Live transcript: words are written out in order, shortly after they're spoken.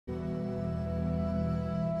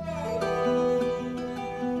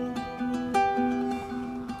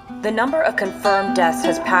The number of confirmed deaths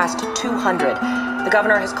has passed 200. The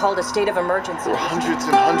governor has called a state of emergency. There are hundreds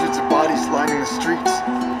and hundreds of bodies lining the streets.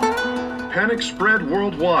 Panic spread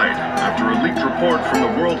worldwide after a leaked report from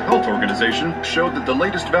the World Health Organization showed that the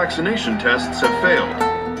latest vaccination tests have failed.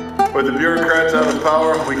 With the bureaucrats out of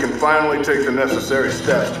power, we can finally take the necessary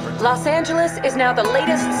steps. Los Angeles is now the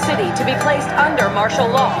latest city to be placed under martial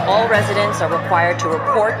law. All residents are required to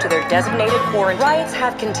report to their designated quarantine. Riots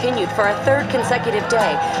have continued for a third consecutive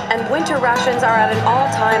day, and winter rations are at an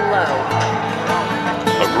all-time low.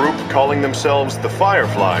 A group calling themselves the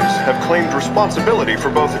Fireflies have claimed responsibility for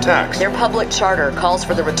both attacks. Their public charter calls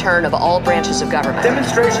for the return of all branches of government.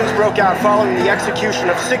 Demonstrations broke out following the execution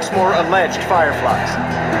of 6 more alleged Fireflies.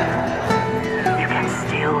 You can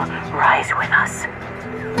still rise with us.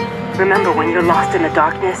 Remember, when you're lost in the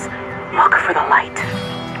darkness, look for the light.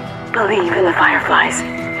 Believe in the Fireflies.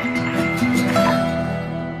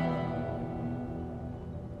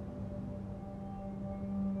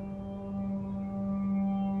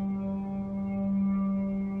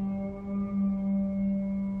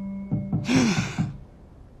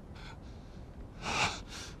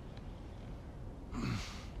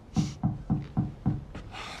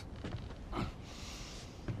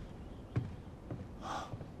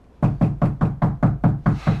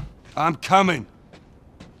 I'm coming.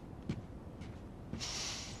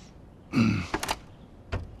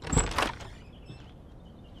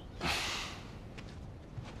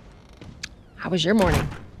 How was your morning?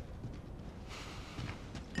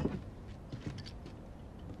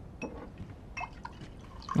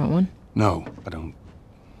 Want one? No, I don't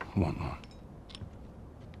want one.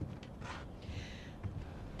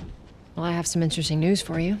 Well, I have some interesting news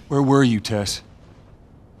for you. Where were you, Tess?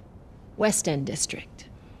 West End District.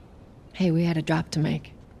 Hey, we had a drop to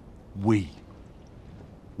make. We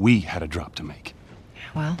had a drop to make.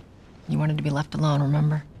 Well, you wanted to be left alone,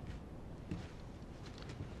 remember?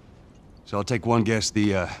 So I'll take one guess.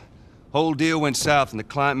 The whole deal went south and the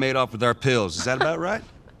client made off with our pills. Is that about right?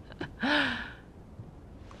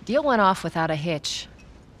 Deal went off without a hitch.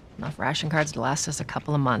 Enough ration cards to last us a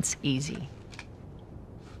couple of months, easy.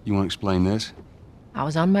 You want to explain this? I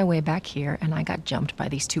was on my way back here and I got jumped by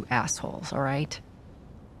these 2 assholes, all right?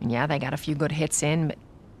 And yeah, they got a few good hits in, but...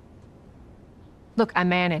 Look, I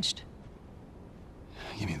managed.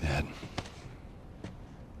 Give me that. Are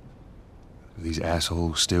these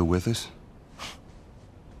assholes still with us?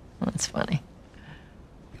 That's funny.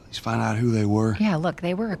 At least find out who they were. Yeah, look,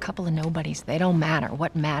 they were a couple of nobodies. They don't matter.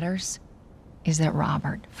 What matters is that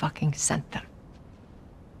Robert fucking sent them.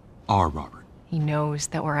 Our Robert. He knows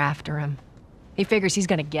that we're after him. He figures he's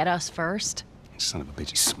gonna get us first. Son of a bitch,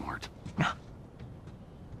 he's smart. No.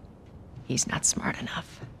 He's not smart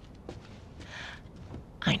enough.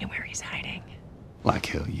 I know where he's hiding. Like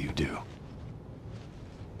hell you do.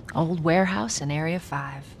 Old warehouse in Area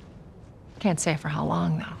 5. Can't say for how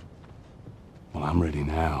long, though. Well, I'm ready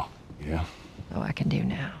now, yeah? Oh, I can do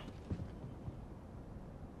now.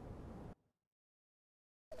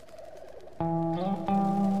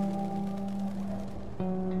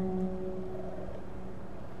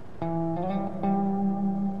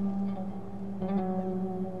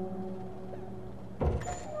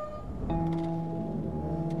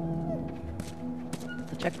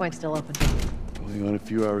 Checkpoint's still open. Only got a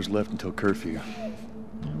few hours left until curfew.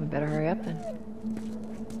 Well, we better hurry up then.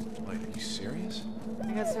 Wait, are you serious?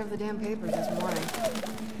 I got served the damn papers this morning.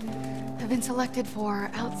 I've been selected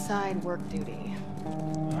for outside work duty.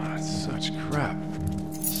 That's such crap.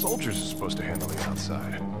 Soldiers are supposed to handle the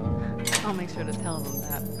outside. I'll make sure to tell them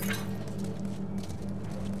that.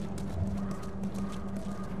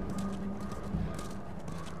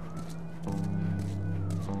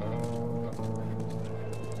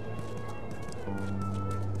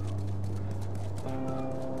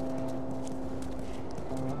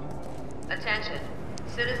 Attention.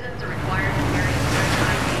 Citizens are required to carry strict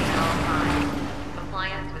ID at all times.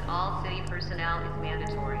 Compliance with all city personnel is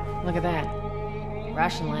mandatory. Look at that.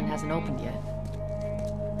 Ration line hasn't opened yet.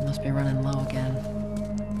 It must be running low again.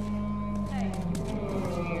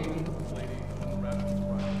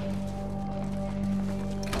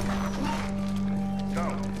 Go.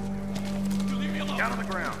 You leave me alone. Down on the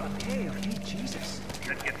ground. Hey, Jesus.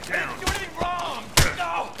 Then get down. I didn't do anything wrong!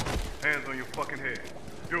 No! Hands on your fucking head.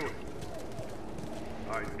 Do it.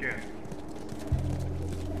 Alright, scan.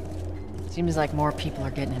 Seems like more people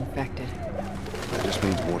are getting infected. That just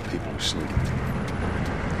means more people are sleeping.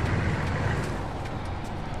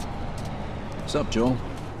 What's up, Joel?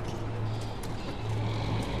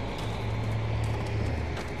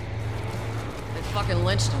 They fucking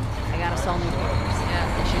lynched him. I got us all new papers. Yeah,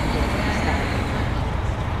 they shouldn't do it.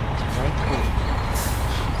 It's really cool.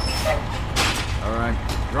 All right,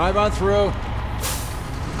 drive on through.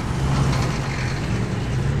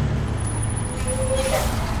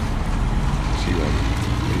 See you later.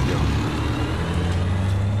 Where you going?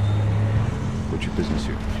 What's your business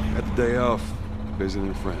here? Got the day off. Visiting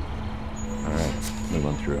a friend. All right, move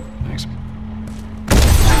on through. Thanks.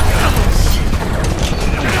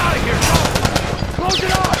 Get out of here, Joel! Close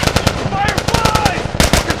it off! Firefly!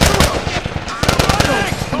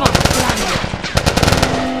 Come on, get out of here.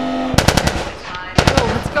 Go,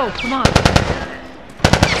 let's go, come on.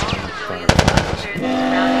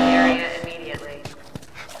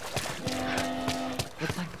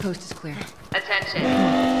 Looks like the coast is clear. Attention.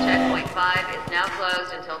 Checkpoint 5 is now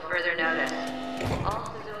closed until further notice. All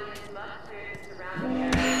civilians must clear the surrounding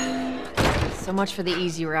area. So much for the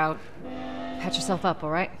easy route. Patch yourself up, all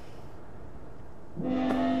right?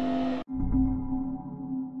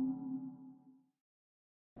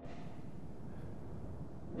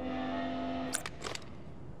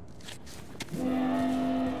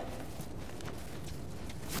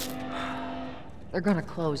 They're gonna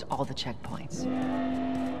close all the checkpoints.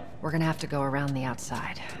 We're gonna have to go around the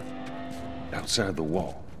outside. Outside the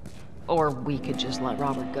wall. Or we could just let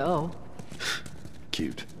Robert go.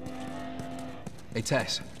 Cute. Hey,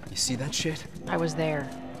 Tess, you see that shit? I was there.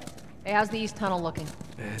 Hey, how's the east tunnel looking?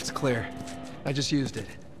 It's clear. I just used it.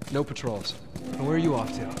 No patrols. And where are you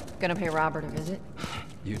off to? Gonna pay Robert a visit?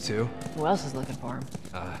 You too? Who else is looking for him?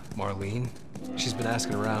 Marlene. She's been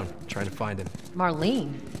asking around, trying to find him.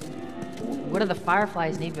 Marlene? What do the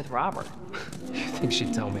Fireflies need with Robert? You think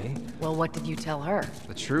she'd tell me? Well, what did you tell her?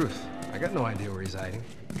 The truth. I got no idea where he's hiding.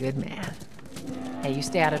 Good man. Hey, you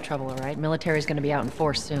stay out of trouble, all right? Military's gonna be out in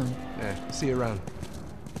force soon. Yeah, see you around.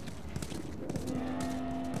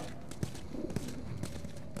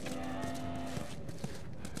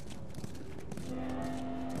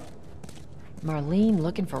 Marlene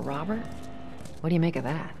looking for Robert? What do you make of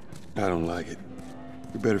that? I don't like it.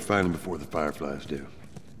 We better find him before the Fireflies do.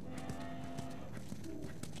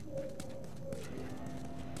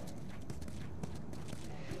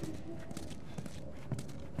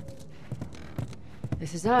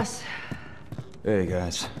 This is us. Hey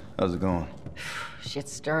guys, how's it going?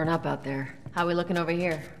 Shit's stirring up out there. How we looking over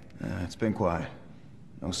here? It's been quiet.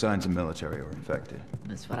 No signs of military or infected.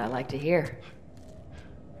 That's what I like to hear.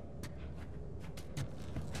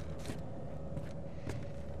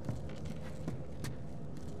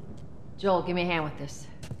 Joel, give me a hand with this.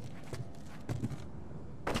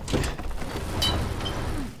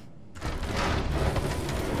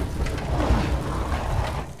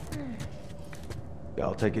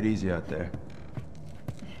 Y'all take it easy out there.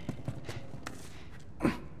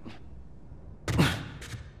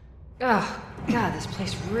 Oh, God, this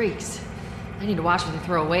place reeks. I need to watch what they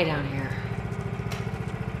throw away down here.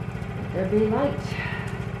 Let there be light.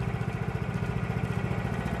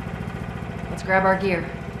 Let's grab our gear.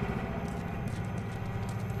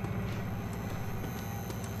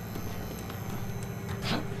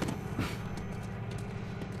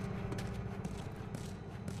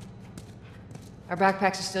 Our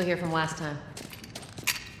backpacks are still here from last time.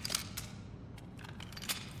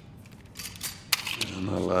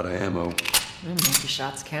 Not a lot of ammo. Make your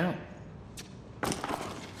shots count.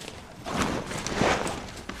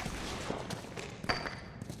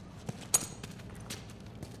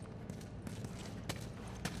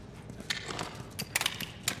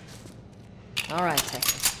 All right,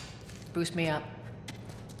 Texas. Boost me up.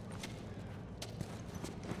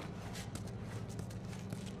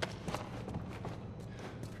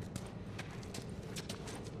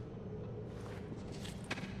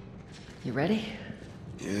 You ready?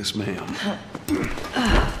 Yes, ma'am.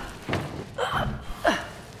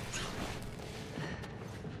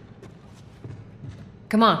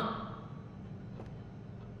 Come on.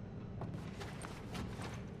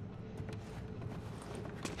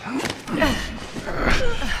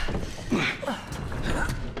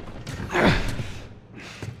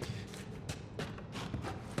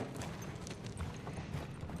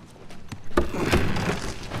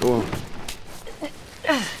 Go on.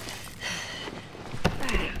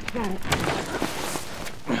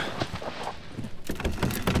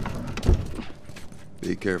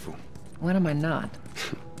 Be careful. When am I not?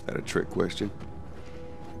 That a trick question?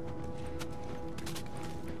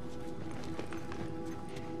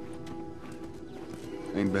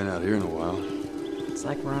 Ain't been out here in a while. It's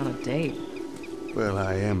like we're on a date. Well,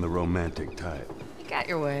 I am the romantic type. You got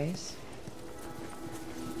your ways.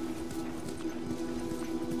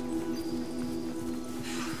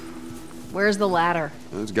 Where's the ladder?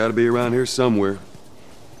 Well, it's got to be around here somewhere.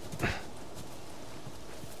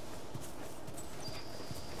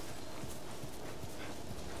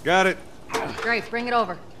 Got it. Great, bring it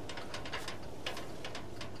over.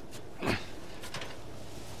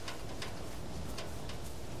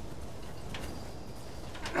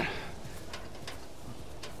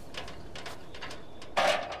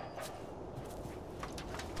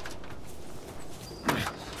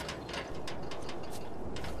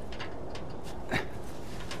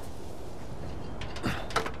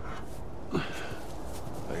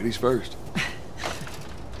 Ladies first.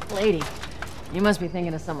 Lady, you must be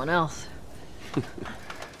thinking of someone else.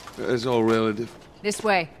 It's all relative. This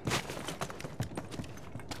way.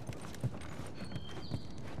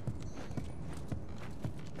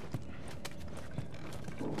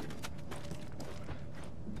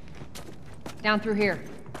 Down through here.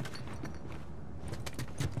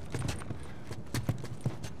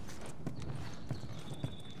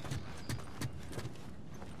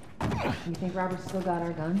 You think Robert's still got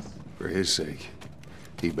our guns? For his sake,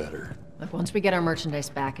 he better. Look, once we get our merchandise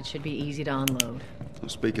back, it should be easy to unload. Well,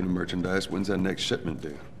 speaking of merchandise, when's that next shipment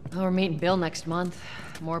due? Oh, we're meeting Bill next month.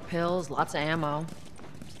 More pills, lots of ammo.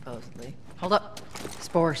 Supposedly. Hold up.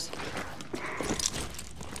 Spores.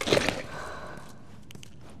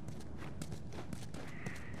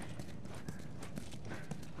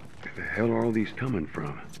 Where the hell are all these coming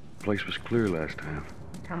from? The place was clear last time.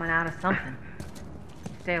 Coming out of something.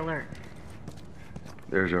 Stay alert.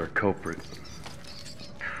 There's our culprit.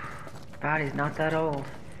 Body's not that old.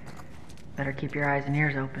 Better keep your eyes and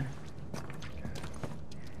ears open.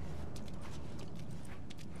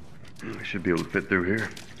 I should be able to fit through here.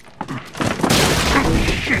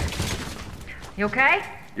 Shit! You okay?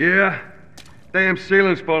 Yeah. Damn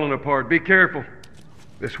ceiling's falling apart. Be careful.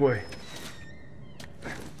 This way.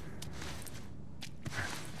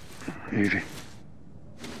 Easy.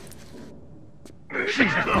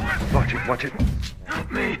 Watch it, watch it.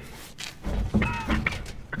 Help me.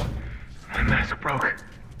 My mask broke.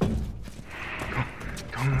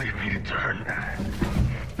 Don't leave me to turn.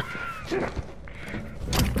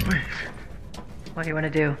 Please. What do you want to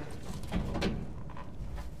do?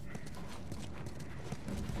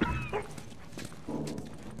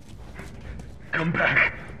 Come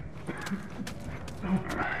back.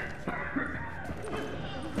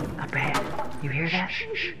 Up ahead. You hear that?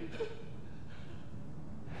 Shh.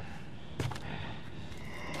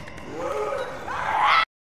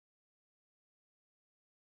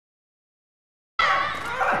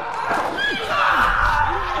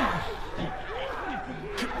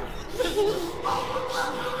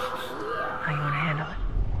 How you want to handle it?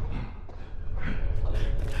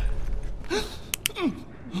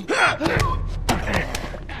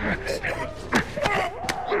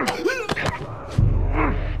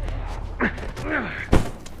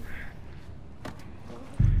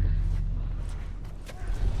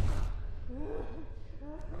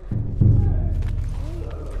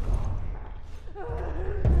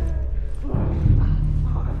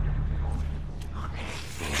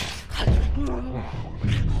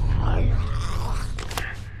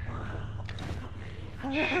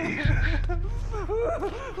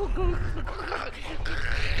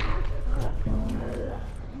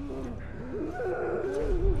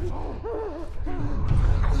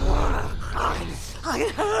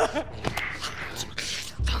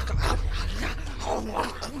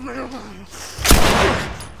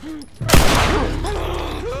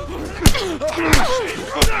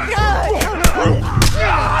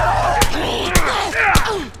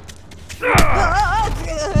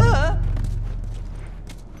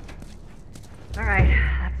 All right,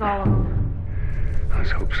 that's all of them.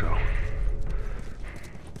 Let's hope so.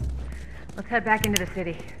 Let's head back into the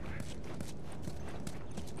city.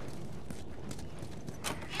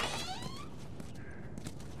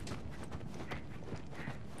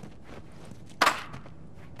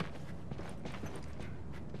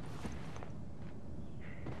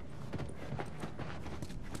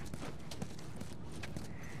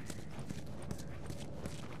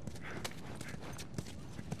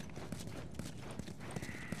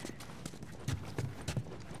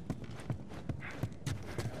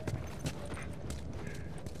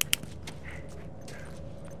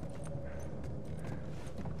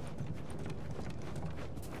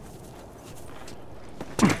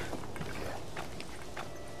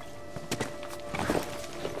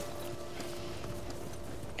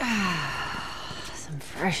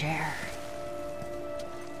 Fresh air.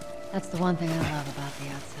 That's the one thing I love about the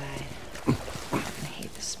outside. I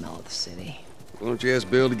hate the smell of the city. Why don't you ask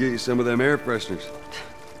Bill to get you some of them air fresheners?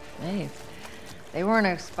 Hey, if they weren't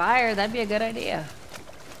expired, that'd be a good idea.